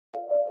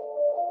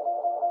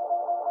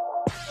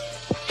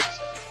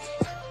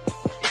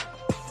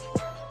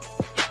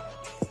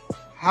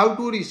how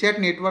to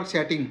reset network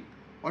setting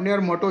on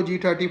your Moto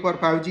G34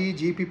 5G,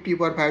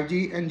 G54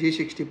 5G and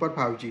G64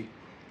 5G.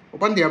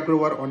 Open the app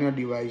drawer on your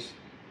device.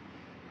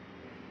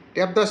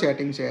 Tap the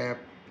settings app.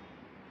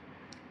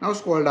 Now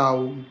scroll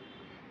down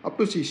up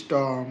to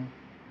system.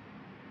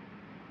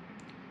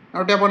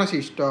 Now tap on a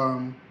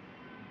system.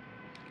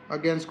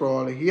 Again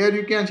scroll. Here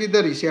you can see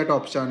the reset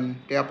option.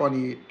 Tap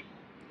on it.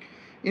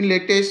 In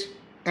latest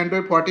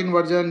Android 14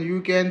 version,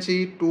 you can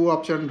see two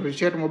options: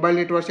 reset mobile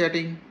network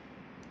setting,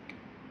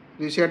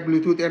 reset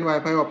Bluetooth and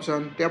Wi-Fi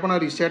option. Tap on a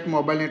reset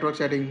mobile network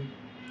setting.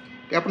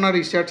 Tap on a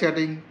reset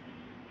setting.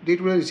 It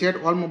will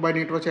reset all mobile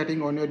network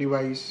setting on your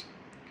device.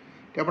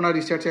 Tap on a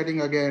reset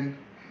setting again.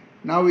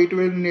 Now it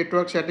will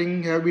network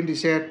setting have been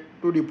reset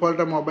to default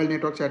mobile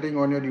network setting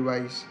on your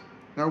device.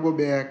 Now go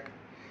back.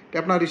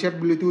 Tap on a reset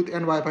Bluetooth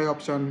and Wi-Fi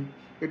option.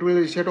 It will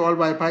reset all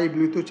Wi-Fi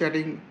Bluetooth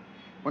setting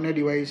on your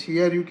device.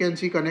 Here you can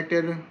see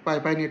connected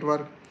Wi-Fi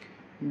network.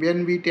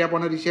 When we tap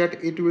on a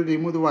reset, it will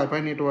remove the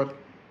Wi-Fi network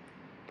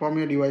from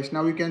your device.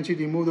 Now you can see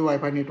remove the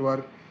Wi-Fi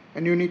network,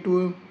 and you need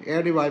to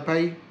add the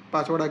Wi-Fi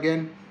password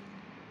again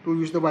to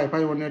use the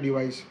Wi-Fi on your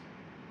device.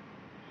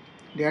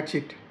 That's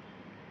it.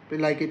 If you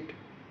like it,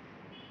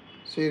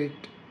 share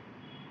it.